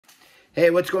Hey,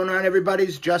 what's going on, everybody?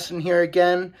 It's Justin here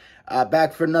again,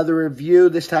 back for another review.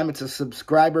 This time it's a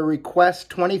subscriber request,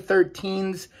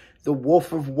 2013's The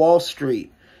Wolf of Wall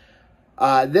Street.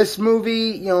 This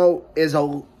movie,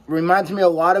 reminds me a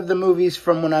lot of the movies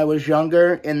from when I was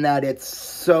younger in that it's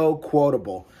so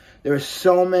quotable. There are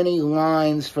so many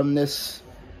lines from this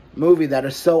movie that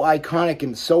are so iconic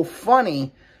and so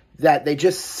funny that they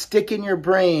just stick in your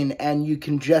brain and you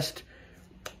can just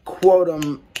quote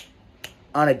them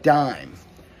on a dime.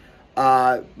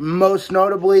 Most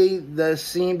notably, the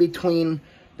scene between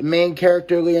the main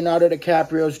character, Leonardo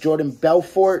DiCaprio's Jordan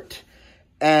Belfort,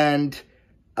 and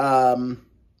Matthew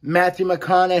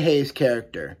McConaughey's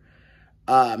character.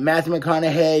 Matthew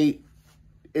McConaughey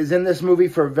is in this movie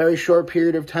for a very short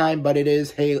period of time, but it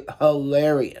is a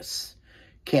hilarious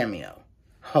cameo.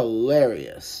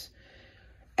 Hilarious.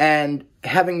 And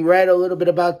having read a little bit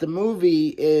about the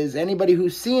movie, is anybody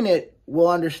who's seen it will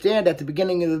understand at the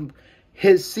beginning of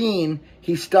his scene,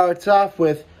 he starts off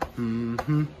with,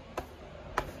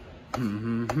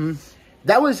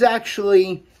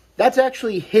 That's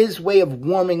actually his way of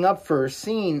warming up for a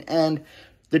scene, and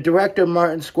the director,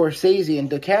 Martin Scorsese, and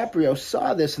DiCaprio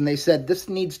saw this, and they said, this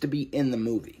needs to be in the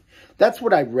movie. That's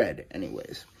what I read,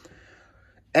 anyways.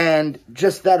 And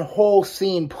just that whole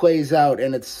scene plays out,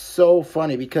 and it's so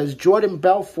funny, because Jordan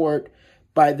Belfort,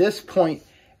 by this point,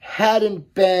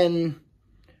 hadn't been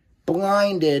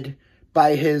blinded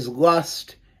by his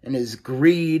lust and his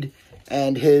greed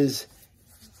and his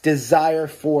desire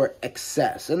for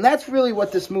excess. And that's really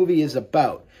what this movie is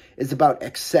about. It's about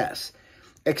excess.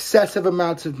 Excessive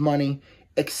amounts of money,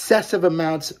 excessive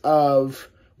amounts of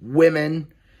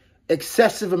women,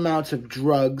 excessive amounts of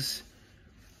drugs,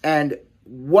 and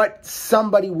what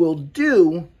somebody will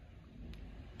do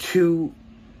to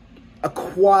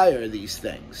acquire these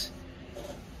things.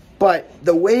 But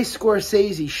the way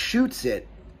Scorsese shoots it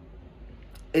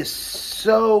is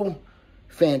so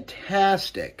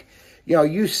fantastic.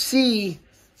 You see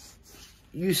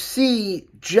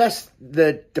just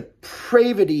the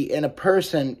depravity in a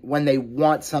person when they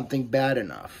want something bad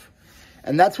enough.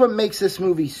 And that's what makes this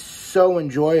movie so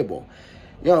enjoyable.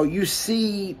 You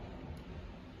see,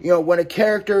 when a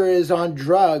character is on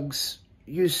drugs,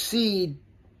 you see,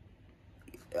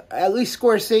 at least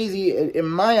Scorsese, in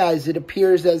my eyes, it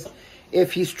appears as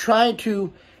if he's trying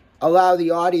to allow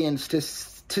the audience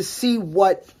to see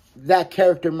what that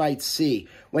character might see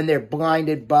when they're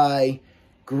blinded by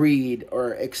greed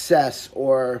or excess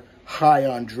or high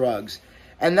on drugs.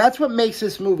 And that's what makes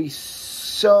this movie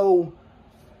so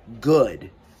good,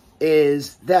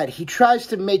 is that he tries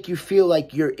to make you feel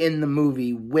like you're in the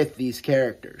movie with these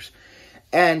characters.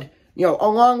 And,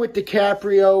 along with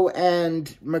DiCaprio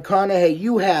and McConaughey,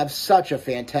 you have such a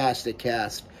fantastic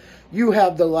cast. You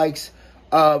have the likes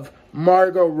of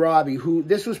Margot Robbie, who,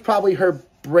 this was probably her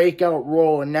breakout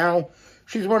role, and now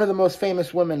she's one of the most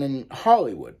famous women in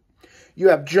Hollywood. You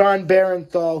have John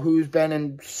Barenthal, who's been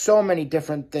in so many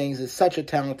different things, is such a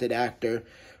talented actor,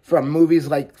 from movies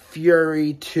like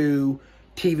Fury to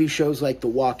TV shows like The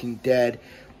Walking Dead.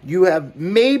 You have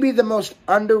maybe the most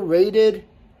underrated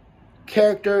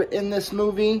character in this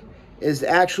movie is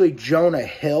actually Jonah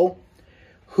Hill,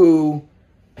 who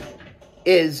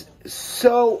is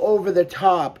so over the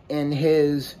top in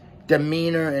his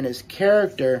demeanor and his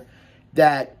character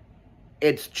that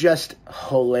it's just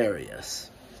hilarious.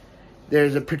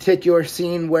 There's a particular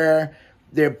scene where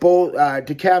they're both,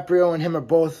 DiCaprio and him are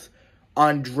both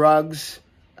on drugs,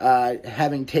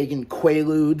 having taken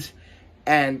Quaaludes,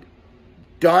 and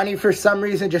Donnie, for some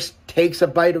reason, just takes a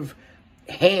bite of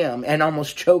ham and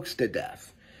almost chokes to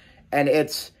death. And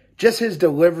it's just his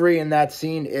delivery in that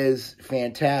scene is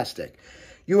fantastic.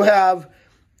 You have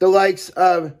the likes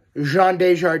of Jean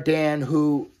Dujardin,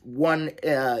 who won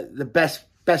the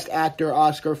best actor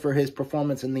Oscar for his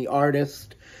performance in The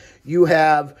Artist. You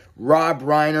have Rob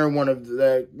Reiner, one of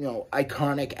the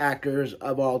iconic actors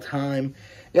of all time.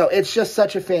 It's just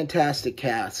such a fantastic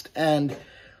cast, and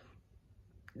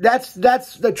that's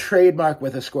the trademark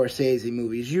with a Scorsese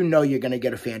movies. You're going to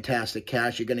get a fantastic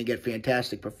cast, you're going to get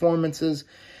fantastic performances,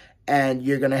 and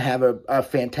you're going to have a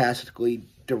fantastically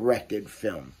directed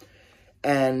film.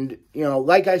 And,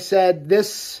 like I said,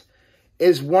 this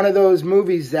is one of those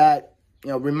movies that,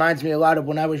 reminds me a lot of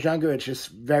when I was younger. It's just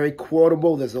very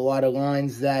quotable. There's a lot of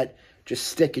lines that just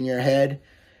stick in your head.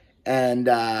 And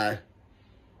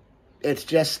it's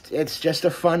just a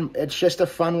fun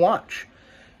watch.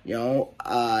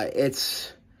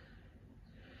 It's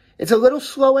a little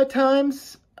slow at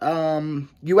times.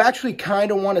 You actually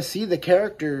kind of want to see the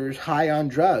characters high on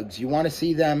drugs. You want to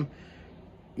see them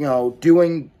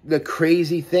doing the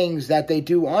crazy things that they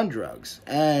do on drugs.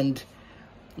 And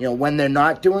You know, when they're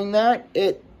not doing that,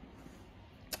 it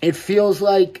feels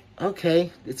like,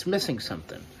 okay, it's missing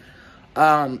something.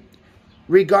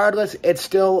 Regardless, it's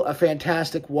still a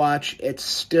fantastic watch. It's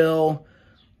still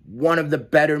one of the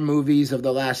better movies of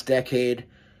the last decade.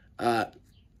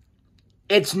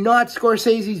 It's not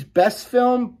Scorsese's best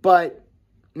film, but,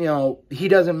 you know, he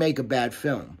doesn't make a bad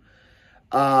film.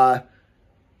 I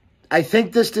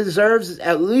think this deserves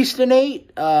at least an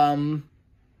 8. Not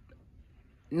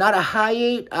a high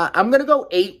 8. I'm going to go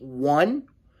 8-1.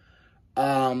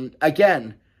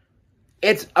 Again,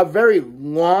 it's a very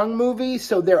long movie,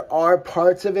 so there are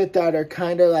parts of it that are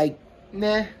kind of like,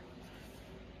 meh.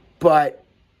 But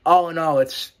all in all,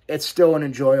 it's still an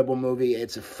enjoyable movie.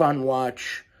 It's a fun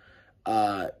watch.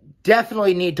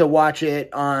 Definitely need to watch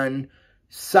it on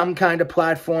some kind of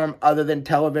platform other than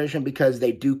television, because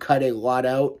they do cut a lot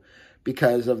out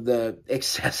because of the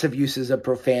excessive uses of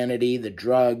profanity, the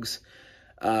drugs.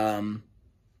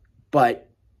 But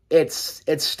it's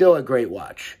still a great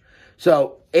watch.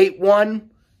 So 8-1,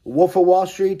 Wolf of Wall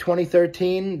Street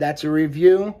 2013. That's a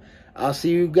review. I'll see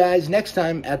you guys next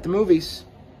time at the movies.